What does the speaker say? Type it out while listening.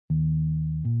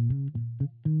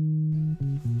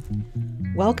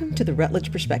Welcome to the Rutledge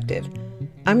Perspective.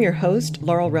 I'm your host,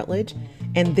 Laurel Rutledge,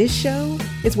 and this show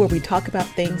is where we talk about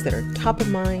things that are top of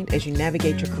mind as you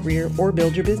navigate your career or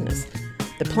build your business.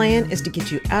 The plan is to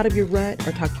get you out of your rut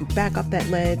or talk you back off that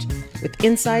ledge with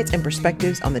insights and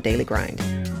perspectives on the daily grind.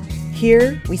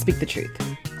 Here, we speak the truth.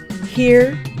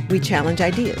 Here, we challenge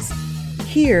ideas.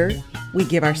 Here, we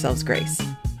give ourselves grace.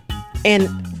 And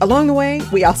along the way,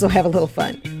 we also have a little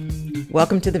fun.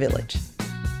 Welcome to the village.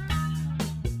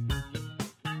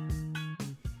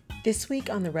 This week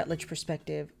on the Rutledge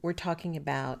Perspective, we're talking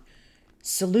about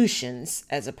solutions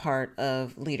as a part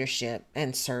of leadership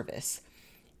and service.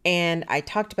 And I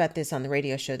talked about this on the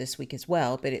radio show this week as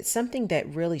well, but it's something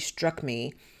that really struck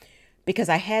me because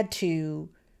I had to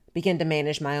begin to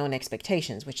manage my own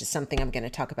expectations, which is something I'm going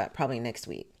to talk about probably next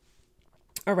week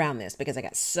around this because I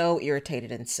got so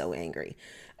irritated and so angry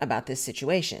about this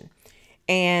situation.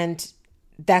 And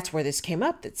that's where this came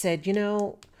up that said,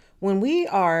 when we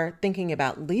are thinking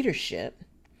about leadership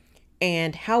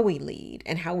and how we lead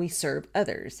and how we serve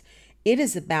others, it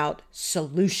is about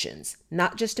solutions,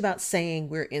 not just about saying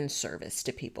we're in service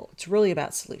to people. It's really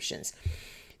about solutions.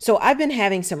 So I've been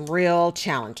having some real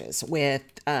challenges with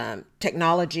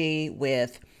technology,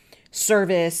 with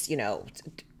service,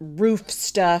 roof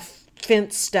stuff,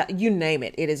 fence stuff, you name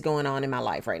it. It is going on in my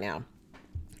life right now.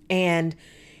 And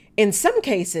in some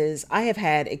cases, I have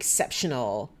had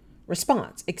exceptional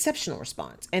response.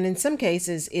 And in some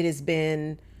cases, it has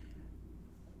been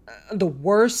the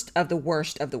worst of the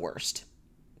worst of the worst,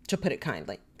 to put it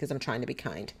kindly, because I'm trying to be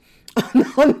kind.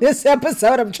 On this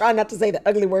episode, I'm trying not to say the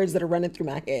ugly words that are running through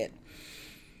my head.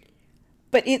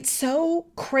 But it's so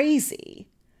crazy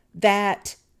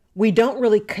that we don't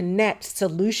really connect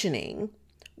solutioning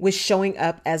with showing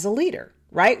up as a leader,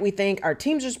 right? We think our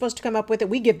teams are supposed to come up with it.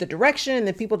 We give the direction and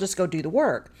then people just go do the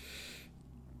work.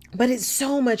 But it's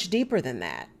so much deeper than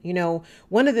that.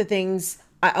 One of the things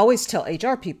I always tell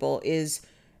HR people is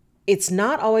it's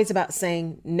not always about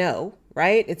saying no,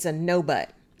 right? It's a no,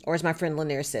 but, or as my friend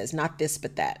Lanier says, not this,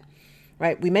 but that,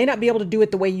 right? We may not be able to do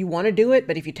it the way you want to do it,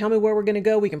 but if you tell me where we're going to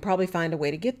go, we can probably find a way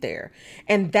to get there.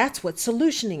 And that's what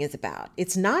solutioning is about.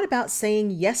 It's not about saying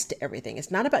yes to everything.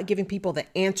 It's not about giving people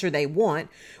the answer they want,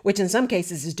 which in some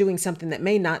cases is doing something that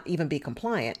may not even be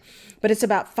compliant, but it's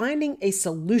about finding a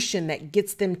solution that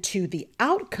gets them to the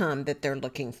outcome that they're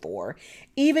looking for,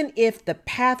 even if the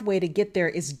pathway to get there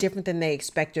is different than they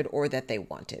expected or that they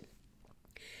wanted.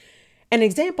 An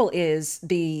example is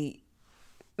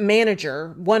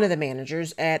one of the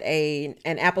managers at an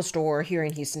Apple store here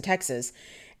in Houston, Texas.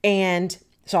 And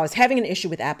so I was having an issue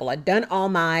with Apple. I'd done all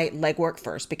my legwork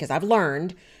first because I've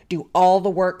learned do all the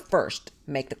work first.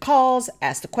 Make the calls,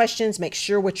 ask the questions, make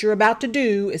sure what you're about to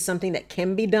do is something that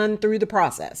can be done through the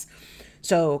process.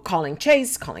 So calling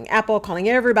Chase, calling Apple, calling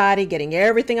everybody, getting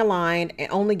everything aligned and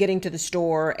only getting to the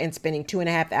store and spending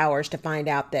 2.5 hours to find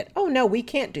out that, oh no, we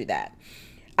can't do that.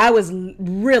 I was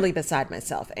really beside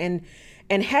myself. And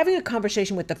having a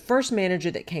conversation with the first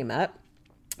manager that came up,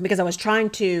 because I was trying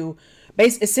to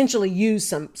essentially use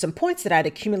some points that I'd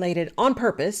accumulated on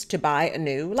purpose to buy a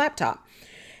new laptop.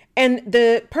 And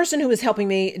the person who was helping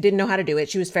me didn't know how to do it.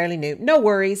 She was fairly new. No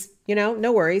worries,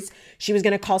 no worries. She was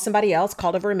going to call somebody else,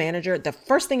 called over a manager. The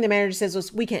first thing the manager says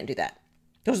was, we can't do that.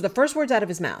 Those are the first words out of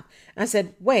his mouth. And I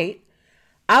said, wait,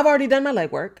 I've already done my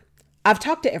legwork. I've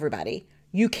talked to everybody.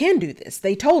 You can do this.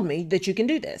 They told me that you can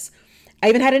do this. I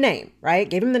even had a name, right?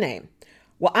 Gave him the name.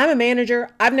 Well, I'm a manager.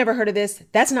 I've never heard of this.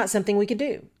 That's not something we could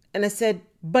do. And I said,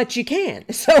 but you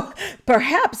can. So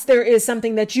perhaps there is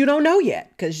something that you don't know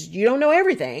yet because you don't know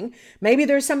everything. Maybe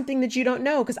there's something that you don't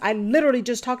know because I literally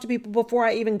just talked to people before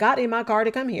I even got in my car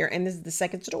to come here. And this is the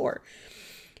second store.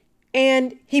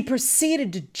 And he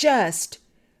proceeded to just,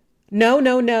 no,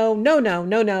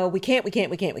 we can't.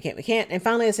 And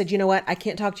finally I said, you know what? I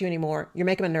can't talk to you anymore. You're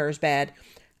making my nerves bad.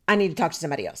 I need to talk to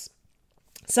somebody else.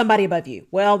 Somebody above you.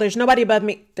 Well, there's nobody above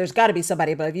me. There's got to be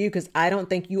somebody above you because I don't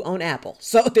think you own Apple.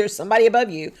 So there's somebody above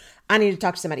you. I need to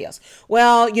talk to somebody else.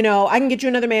 Well, I can get you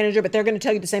another manager, but they're going to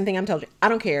tell you the same thing I'm telling you. I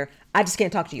don't care. I just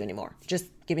can't talk to you anymore. Just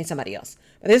give me somebody else.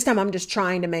 But this time I'm just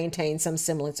trying to maintain some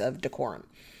semblance of decorum.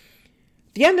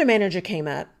 The other manager came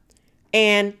up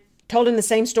and told him the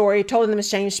same story, told him the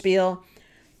same spiel.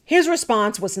 His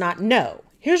response was not no.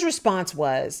 His response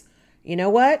was, you know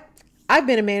what? I've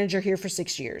been a manager here for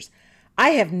 6 years.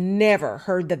 I have never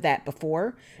heard of that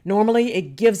before. Normally,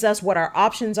 it gives us what our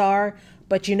options are.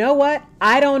 But you know what?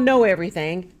 I don't know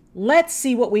everything. Let's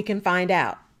see what we can find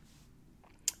out.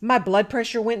 My blood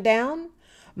pressure went down.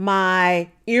 My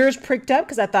ears pricked up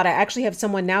because I thought I actually have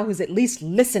someone now who's at least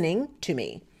listening to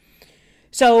me.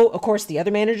 So, of course, the other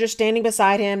manager's standing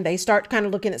beside him. They start kind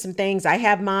of looking at some things. I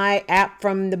have my app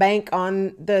from the bank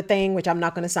on the thing, which I'm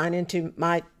not going to sign into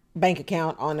my bank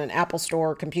account on an Apple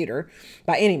Store computer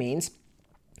by any means.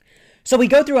 So we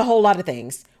go through a whole lot of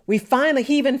things.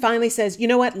 He even finally says, you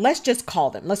know what? Let's just call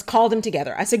them. Let's call them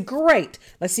together. I said, great.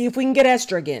 Let's see if we can get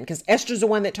Esther again, because Esther's the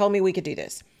one that told me we could do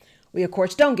this. We, of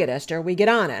course, don't get Esther. We get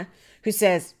Anna, who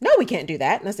says, no, we can't do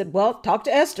that. And I said, well, talk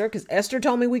to Esther, because Esther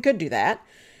told me we could do that.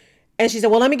 And she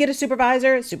said, well, let me get a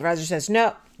supervisor. Supervisor says,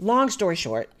 no. Long story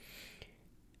short,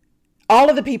 all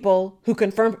of the people who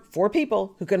confirmed, 4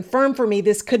 people who confirmed for me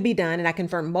this could be done, and I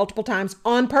confirmed multiple times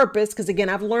on purpose, because again,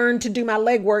 I've learned to do my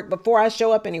legwork before I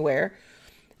show up anywhere.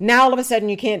 Now, all of a sudden,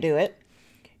 you can't do it.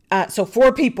 So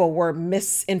 4 people were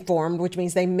misinformed, which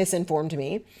means they misinformed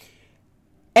me.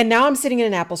 And now I'm sitting in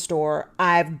an Apple store.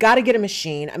 I've got to get a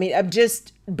machine. I mean, I'm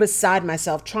just beside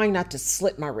myself, trying not to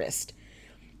slit my wrist.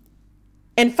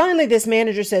 And finally, this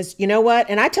manager says, you know what?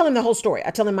 And I tell him the whole story. I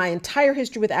tell him my entire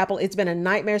history with Apple. It's been a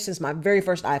nightmare since my very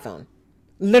first iPhone.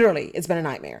 Literally, it's been a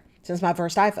nightmare since my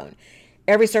first iPhone.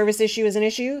 Every service issue is an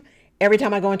issue. Every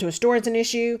time I go into a store, it's an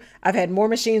issue. I've had more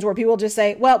machines where people just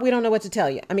say, well, we don't know what to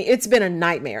tell you. I mean, it's been a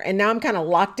nightmare. And now I'm kind of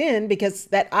locked in because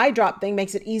that iDrop thing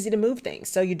makes it easy to move things.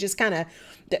 So you just kind of,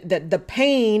 the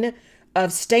pain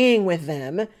of staying with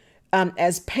them,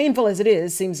 as painful as it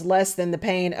is, seems less than the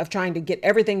pain of trying to get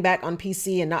everything back on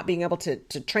PC and not being able to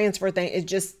transfer things. It's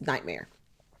just nightmare.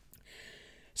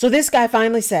 So this guy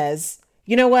finally says,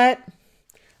 you know what?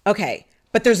 Okay,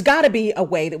 but there's got to be a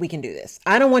way that we can do this.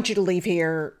 I don't want you to leave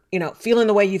here, feeling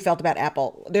the way you felt about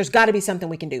Apple. There's got to be something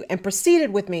we can do. And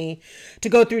proceeded with me to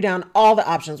go through down all the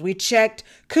options. We checked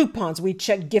coupons. We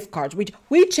checked gift cards.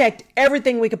 We checked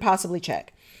everything we could possibly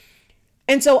check.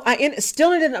 And so I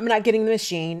still ended up not getting the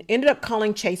machine, ended up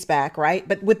calling Chase back, right?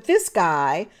 But with this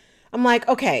guy, I'm like,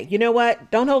 okay, you know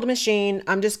what? Don't hold the machine.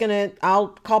 I'll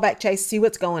call back Chase, see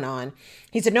what's going on.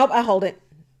 He said, nope, I hold it.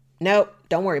 Nope,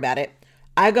 don't worry about it.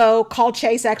 I go call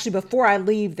Chase actually before I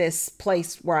leave this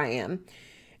place where I am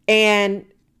and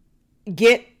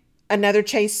get another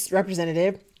Chase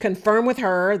representative, confirm with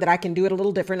her that I can do it a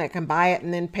little different. I can buy it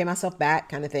and then pay myself back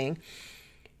kind of thing.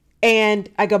 And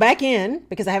I go back in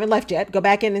because I haven't left yet, go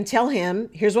back in and tell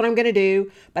him, here's what I'm going to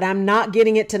do, but I'm not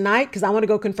getting it tonight because I want to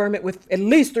go confirm it with at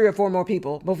least 3 or 4 more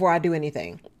people before I do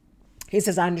anything. He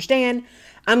says, I understand.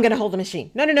 I'm going to hold the machine.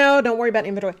 No. Don't worry about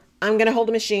inventory. I'm going to hold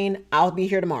the machine. I'll be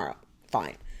here tomorrow.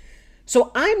 Fine.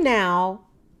 So I'm now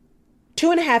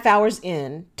 2.5 hours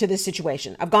in to this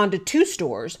situation. I've gone to 2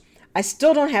 stores. I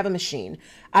still don't have a machine.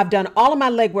 I've done all of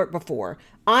my legwork before.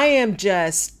 I am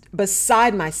just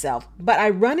beside myself, but I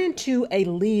run into a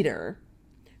leader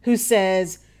who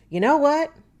says, you know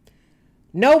what?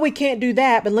 No, we can't do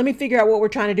that, but let me figure out what we're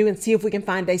trying to do and see if we can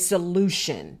find a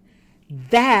solution.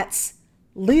 That's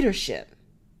leadership.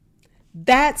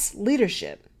 That's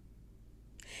leadership.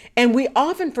 And we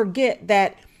often forget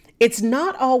that it's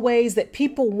not always that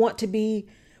people want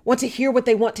to hear what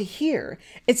they want to hear.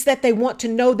 It's that they want to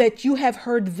know that you have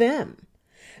heard them.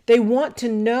 They want to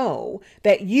know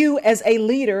that you as a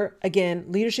leader, again,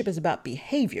 leadership is about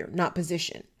behavior, not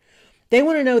position. They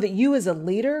want to know that you as a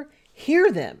leader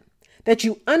hear them, that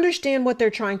you understand what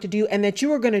they're trying to do, and that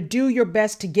you are going to do your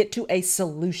best to get to a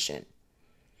solution.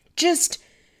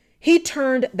 He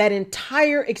turned that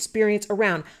entire experience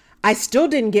around. I still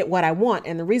didn't get what I want.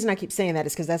 And the reason I keep saying that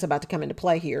is because that's about to come into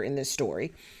play here in this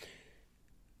story.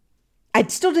 I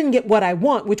still didn't get what I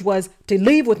want, which was to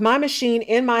leave with my machine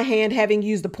in my hand, having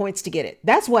used the points to get it.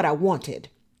 That's what I wanted.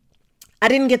 I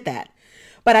didn't get that.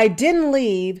 But I didn't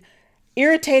leave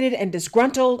irritated and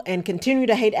disgruntled and continue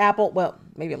to hate Apple. Well,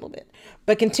 maybe a little bit,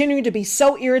 but continue to be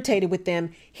so irritated with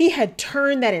them. He had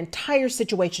turned that entire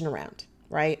situation around,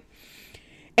 right?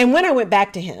 And when I went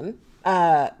back to him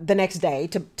the next day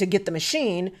to get the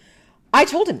machine, I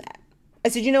told him that. I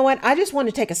said, you know what? I just want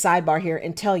to take a sidebar here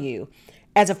and tell you,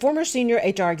 as a former senior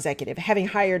HR executive, having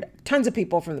hired tons of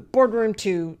people from the boardroom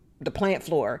to the plant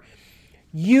floor,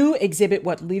 you exhibit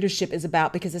what leadership is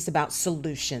about because it's about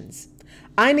solutions.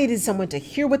 I needed someone to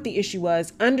hear what the issue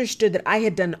was, understood that I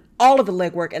had done all of the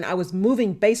legwork and I was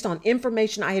moving based on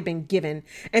information I had been given,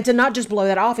 and to not just blow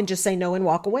that off and just say no and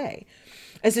walk away.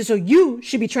 I said, so you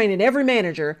should be training every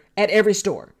manager at every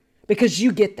store because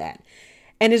you get that.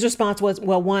 And his response was,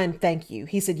 well, 1, thank you.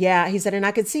 He said, yeah. He said, and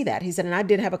I could see that. He said, and I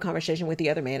did have a conversation with the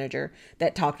other manager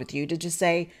that talked with you to just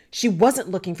say, she wasn't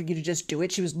looking for you to just do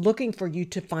it. She was looking for you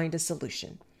to find a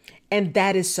solution. And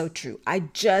that is so true. I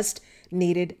just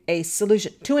needed a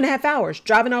solution. 2.5 hours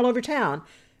driving all over town.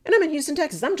 And I'm in Houston,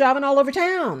 Texas. I'm driving all over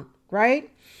town,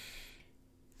 right?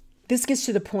 This gets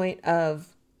to the point of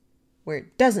where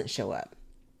it doesn't show up.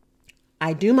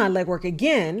 I do my legwork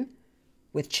again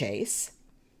with Chase.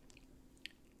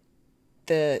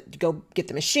 Go get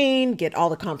the machine, get all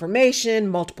the confirmation,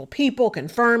 multiple people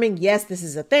confirming, yes, this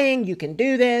is a thing, you can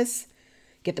do this.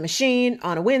 Get the machine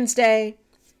on a Wednesday.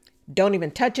 Don't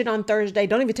even touch it on Thursday.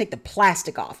 Don't even take the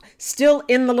plastic off. Still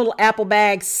in the little Apple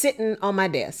bag sitting on my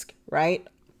desk, right?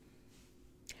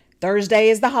 Thursday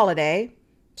is the holiday.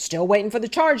 Still waiting for the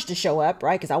charge to show up,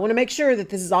 right? Because I want to make sure that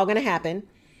this is all going to happen.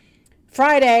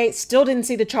 Friday, still didn't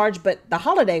see the charge, but the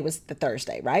holiday was the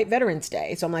Thursday, right? Veterans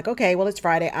Day. So I'm like, okay, well, it's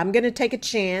Friday. I'm going to take a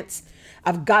chance.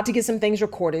 I've got to get some things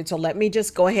recorded. So let me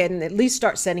just go ahead and at least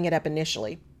start setting it up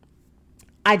initially.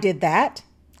 I did that.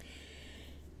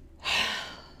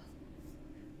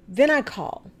 Then I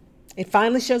call. It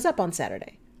finally shows up on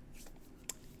Saturday.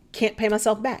 Can't pay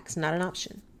myself back. It's not an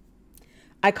option.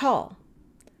 I call.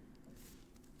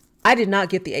 I did not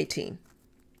get the 18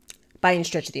 by any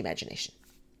stretch of the imagination.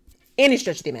 Any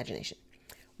stretch of the imagination.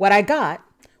 What I got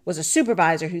was a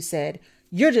supervisor who said,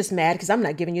 you're just mad because I'm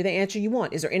not giving you the answer you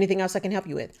want. Is there anything else I can help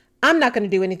you with? I'm not going to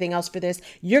do anything else for this.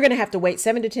 You're going to have to wait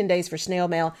 7 to 10 days for snail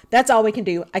mail. That's all we can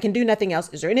do. I can do nothing else.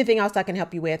 Is there anything else I can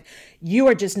help you with?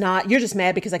 You're just mad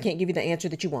because I can't give you the answer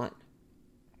that you want.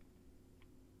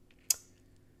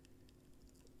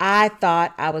 I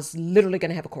thought I was literally going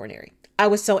to have a coronary. I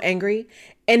was so angry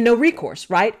and no recourse,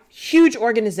 right? Huge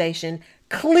organization.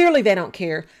 Clearly they don't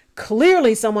care.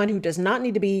 Clearly someone who does not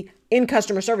need to be in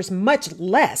customer service, much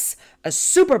less a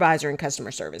supervisor in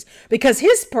customer service, because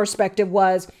his perspective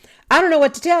was, I don't know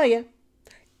what to tell you.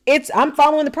 I'm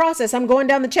following the process. I'm going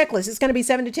down the checklist. It's going to be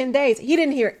 7 to 10 days. He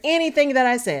didn't hear anything that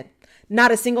I said.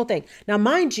 Not a single thing. Now,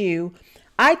 mind you,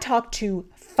 I talked to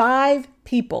 5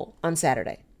 people on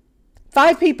Saturday,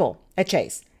 5 people at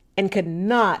Chase, and could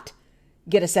not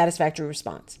get a satisfactory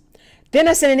response. Then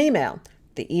I sent an email.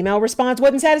 The email response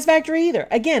wasn't satisfactory either.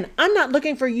 Again, I'm not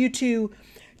looking for you to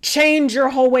change your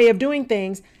whole way of doing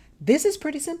things. This is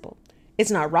pretty simple.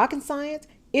 It's not rocket science.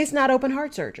 It's not open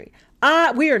heart surgery.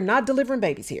 We are not delivering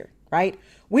babies here, right?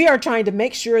 We are trying to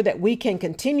make sure that we can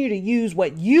continue to use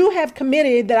what you have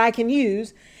committed that I can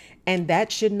use. And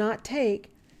that should not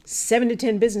take 7 to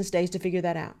 10 business days to figure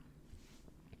that out.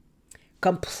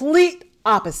 Complete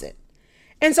opposite.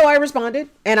 And so I responded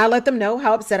and I let them know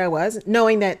how upset I was,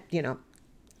 knowing that,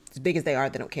 as big as they are,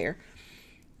 they don't care.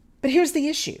 But here's the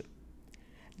issue.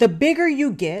 The bigger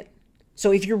you get,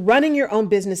 so if you're running your own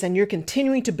business and you're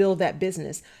continuing to build that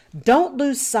business, don't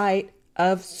lose sight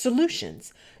of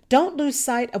solutions. Don't lose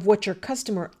sight of what your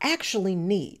customer actually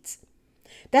needs.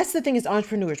 That's the thing as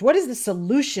entrepreneurs. What is the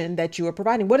solution that you are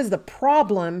providing? What is the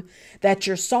problem that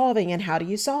you're solving and how do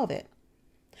you solve it?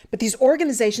 But these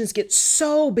organizations get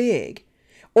so big,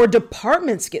 or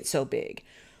departments get so big.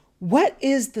 What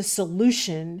is the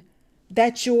solution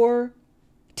that your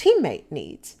teammate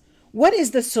needs? What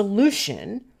is the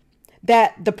solution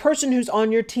that the person who's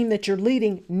on your team that you're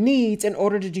leading needs in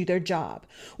order to do their job?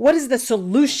 What is the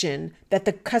solution that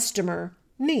the customer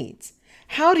needs?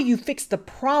 How do you fix the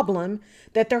problem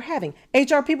that they're having?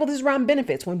 HR people, this is around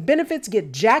benefits. When benefits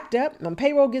get jacked up, when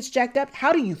payroll gets jacked up,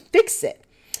 how do you fix it?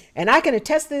 And I can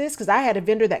attest to this because I had a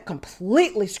vendor that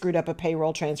completely screwed up a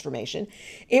payroll transformation.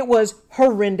 It was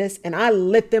horrendous and I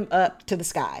lit them up to the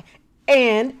sky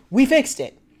and we fixed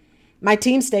it. My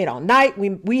team stayed all night.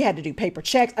 We had to do paper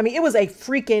checks. I mean, it was a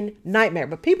freaking nightmare,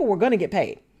 but people were going to get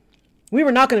paid. We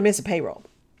were not going to miss a payroll.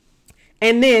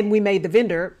 And then we made the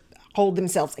vendor hold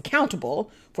themselves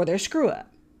accountable for their screw up,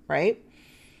 right?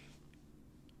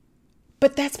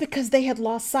 But that's because they had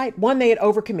lost sight. One, they had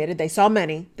overcommitted. They saw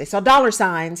money. They saw dollar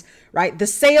signs, right? The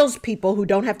salespeople who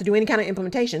don't have to do any kind of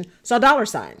implementation saw dollar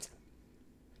signs.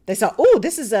 They saw, oh,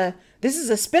 this is a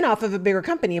spinoff of a bigger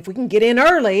company. If we can get in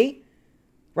early,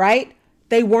 right?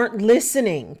 They weren't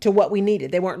listening to what we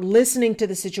needed. They weren't listening to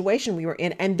the situation we were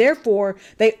in. And therefore,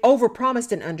 they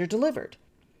overpromised and underdelivered.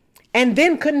 And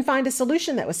then couldn't find a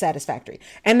solution that was satisfactory.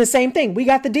 And the same thing, we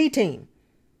got the D team.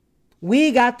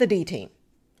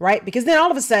 Right? Because then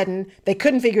all of a sudden they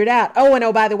couldn't figure it out.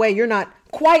 Oh, by the way, you're not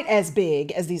quite as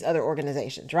big as these other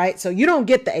organizations, right? So you don't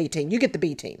get the A team, you get the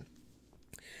B team.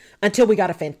 Until we got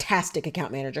a fantastic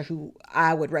account manager who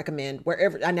I would recommend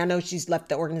wherever, and I know she's left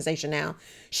the organization now.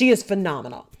 She is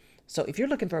phenomenal. So if you're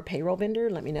looking for a payroll vendor,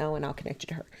 let me know and I'll connect you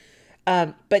to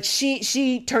her. But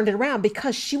she turned it around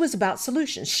because she was about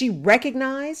solutions. She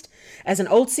recognized, as an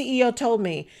old CEO told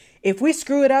me, if we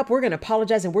screw it up, we're going to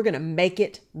apologize and we're going to make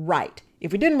it right.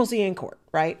 If we didn't, we'll see you in court,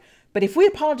 right? But if we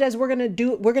apologize, we're going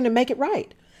to make it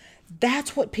right.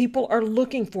 That's what people are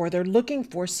looking for. They're looking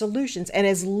for solutions. And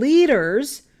as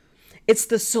leaders, it's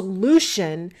the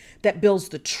solution that builds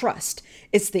the trust.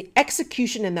 It's the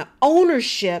execution and the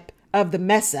ownership of the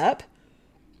mess up,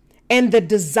 and the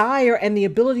desire and the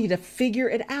ability to figure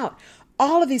it out.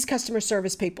 All of these customer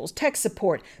service people, tech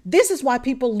support, this is why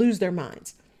people lose their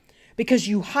minds. Because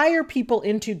you hire people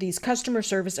into these customer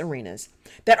service arenas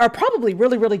that are probably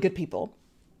really, really good people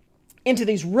into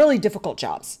these really difficult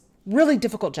jobs.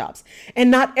 And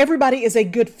not everybody is a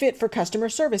good fit for customer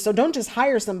service. So don't just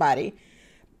hire somebody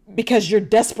because you're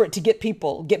desperate to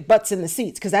get butts in the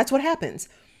seats, because that's what happens.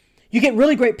 You get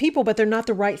really great people, but they're not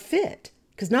the right fit,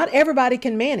 because not everybody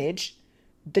can manage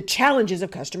the challenges of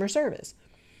customer service.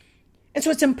 And so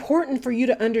it's important for you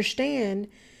to understand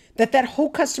that whole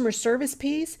customer service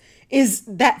piece is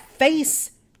that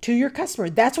face to your customer.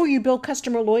 That's where you build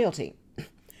customer loyalty.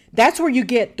 That's where you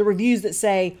get the reviews that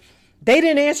say, they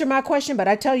didn't answer my question, but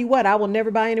I tell you what, I will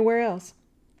never buy anywhere else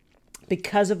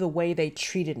because of the way they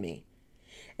treated me.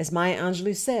 As Maya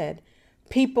Angelou said,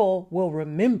 people will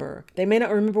remember. They may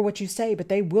not remember what you say, but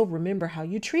they will remember how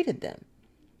you treated them.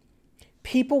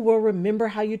 People will remember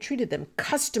how you treated them.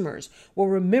 Customers will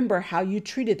remember how you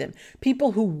treated them.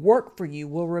 People who work for you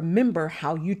will remember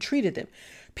how you treated them.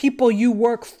 People you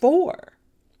work for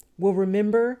will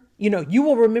remember, you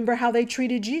will remember how they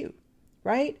treated you,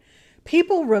 right?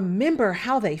 People remember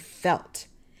how they felt.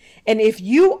 And if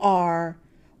you are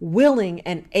willing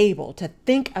and able to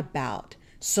think about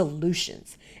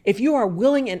solutions, if you are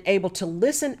willing and able to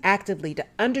listen actively, to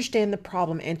understand the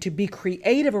problem and to be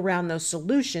creative around those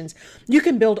solutions, you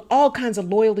can build all kinds of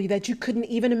loyalty that you couldn't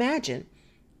even imagine.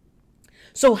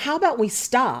 So how about we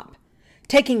stop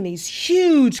taking these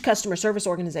huge customer service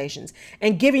organizations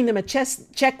and giving them a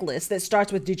checklist that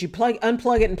starts with, did you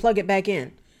unplug it and plug it back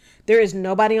in? There is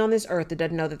nobody on this earth that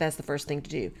doesn't know that that's the first thing to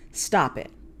do. Stop it.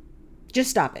 Just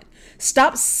stop it.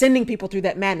 Stop sending people through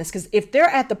that madness, because if they're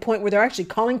at the point where they're actually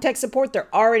calling tech support,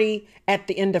 they're already at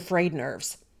the end of frayed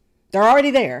nerves. They're already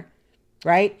there,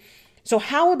 right? So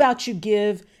how about you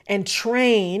give and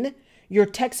train your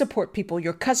tech support people,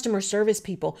 your customer service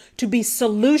people, to be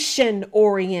solution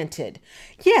oriented?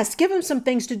 Yes, give them some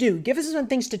things to do. Give them some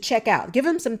things to check out. Give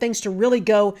them some things to really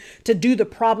go to do the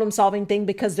problem solving thing,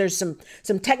 because there's some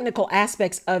technical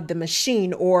aspects of the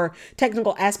machine or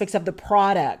technical aspects of the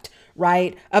product,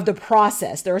 right? Of the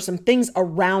process. There are some things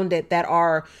around it that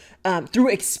are through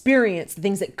experience,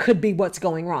 things that could be what's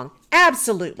going wrong.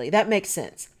 Absolutely. That makes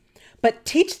sense. But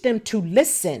teach them to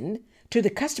listen to the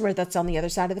customer that's on the other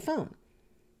side of the phone.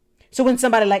 So when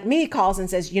somebody like me calls and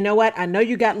says, you know what, I know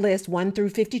you got lists 1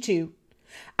 through 52.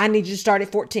 I need you to start at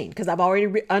 14 because I've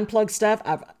already unplugged stuff.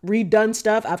 I've redone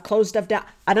stuff. I've closed stuff down.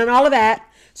 I've done all of that.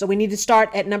 So we need to start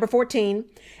at number 14.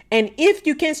 And if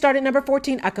you can't start at number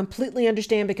 14, I completely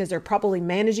understand, because they're probably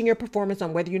managing your performance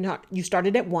on whether you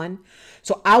started at 1.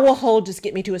 So I will hold, just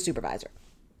get me to a supervisor.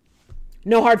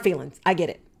 No hard feelings. I get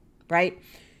it, right?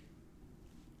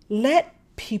 Let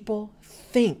people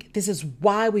think. This is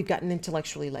why we've gotten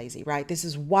intellectually lazy, right? This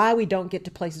is why we don't get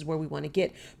to places where we want to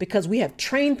get, because we have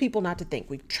trained people not to think.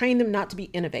 We've trained them not to be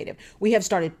innovative. We have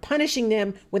started punishing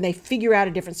them when they figure out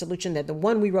a different solution than the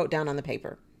one we wrote down on the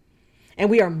paper. And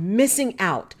we are missing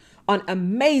out on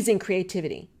amazing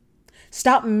creativity.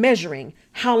 Stop measuring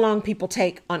how long people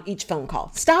take on each phone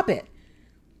call. Stop it.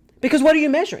 Because what are you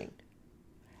measuring?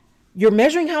 You're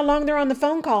measuring how long they're on the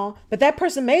phone call, but that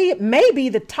person may be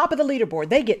the top of the leaderboard.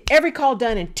 They get every call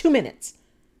done in 2 minutes,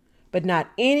 but not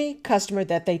any customer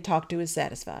that they talk to is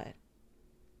satisfied,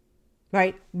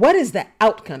 right? What is the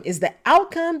outcome? Is the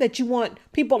outcome that you want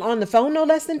people on the phone no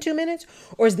less than 2 minutes,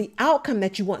 or is the outcome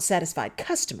that you want satisfied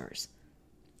customers?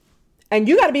 And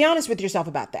you got to be honest with yourself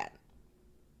about that.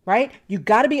 Right? You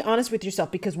got to be honest with yourself,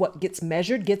 because what gets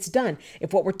measured gets done.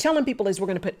 If what we're telling people is we're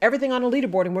going to put everything on a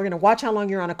leaderboard and we're going to watch how long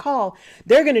you're on a call,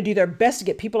 they're going to do their best to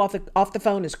get people off the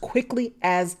phone as quickly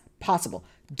as possible.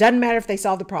 Doesn't matter if they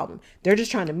solve the problem. They're just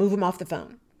trying to move them off the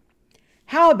phone.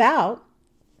 How about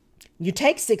you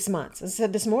take 6 months? As I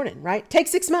said this morning, right? Take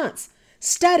 6 months.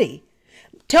 Study.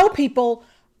 Tell people,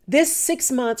 this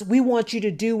 6 months, we want you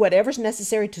to do whatever's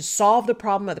necessary to solve the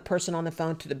problem of the person on the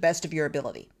phone to the best of your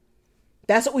ability.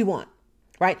 That's what we want,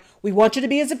 right? We want you to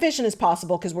be as efficient as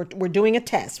possible, because we're doing a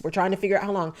test. We're trying to figure out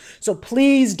how long. So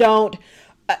please don't,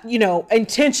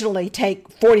 intentionally take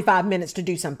 45 minutes to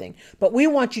do something. But we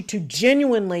want you to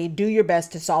genuinely do your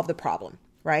best to solve the problem,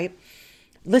 right?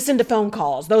 Listen to phone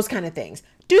calls, those kind of things.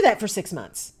 Do that for 6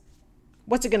 months.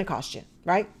 What's it going to cost you,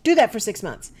 right? Do that for 6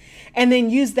 months. And then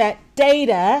use that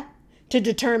data to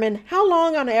determine how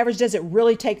long on average does it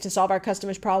really take to solve our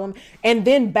customer's problem, and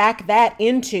then back that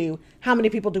into how many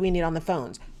people do we need on the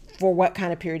phones for what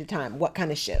kind of period of time, what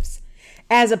kind of shifts,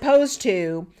 as opposed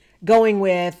to going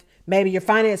with maybe your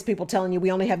finance people telling you we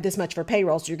only have this much for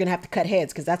payroll, so you're going to have to cut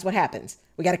heads, because that's what happens.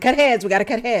 We got to cut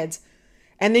heads.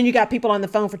 And then you got people on the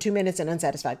phone for 2 minutes and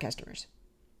unsatisfied customers.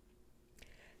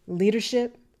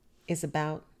 Leadership is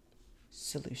about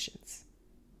solutions.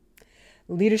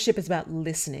 Leadership is about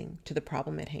listening to the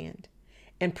problem at hand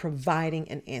and providing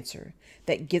an answer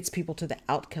that gets people to the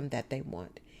outcome that they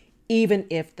want, even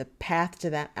if the path to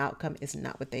that outcome is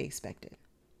not what they expected.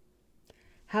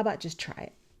 How about just try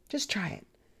it? Just try it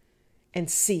and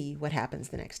see what happens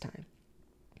the next time.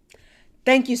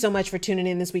 Thank you so much for tuning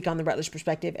in this week on The Rutledge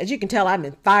Perspective. As you can tell, I've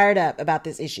been fired up about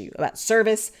this issue, about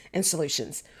service and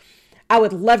solutions. I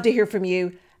would love to hear from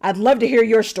you. I'd love to hear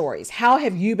your stories. How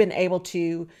have you been able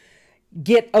to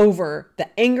get over the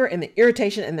anger and the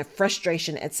irritation and the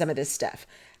frustration at some of this stuff?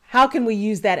 How can we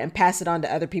use that and pass it on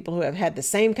to other people who have had the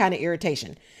same kind of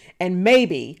irritation? And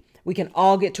maybe we can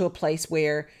all get to a place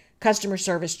where customer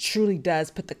service truly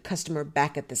does put the customer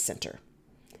back at the center,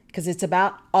 because it's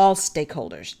about all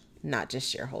stakeholders, not just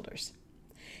shareholders.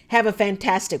 Have a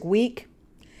fantastic week.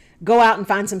 Go out and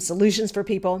find some solutions for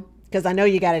people, because I know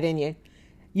you got it in you.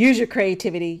 Use your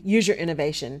creativity, use your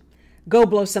innovation. Go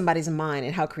blow somebody's mind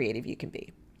at how creative you can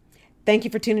be. Thank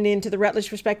you for tuning in to The Rutledge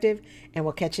Perspective, and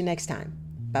we'll catch you next time.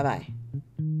 Bye-bye.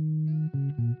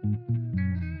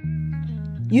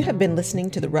 You have been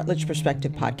listening to the Rutledge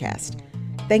Perspective podcast.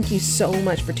 Thank you so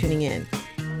much for tuning in.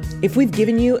 If we've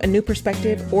given you a new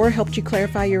perspective or helped you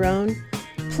clarify your own,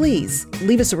 please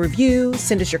leave us a review,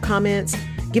 send us your comments,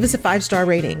 give us a 5-star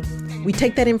rating. We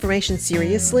take that information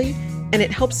seriously, and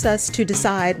it helps us to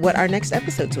decide what our next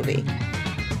episodes will be.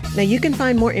 Now, you can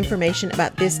find more information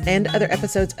about this and other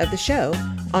episodes of the show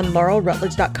on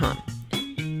laurelrutledge.com.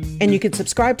 And you can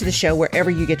subscribe to the show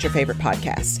wherever you get your favorite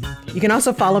podcasts. You can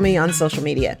also follow me on social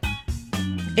media.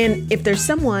 And if there's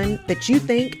someone that you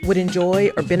think would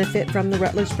enjoy or benefit from the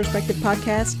Rutledge Perspective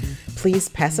podcast, please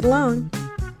pass it along.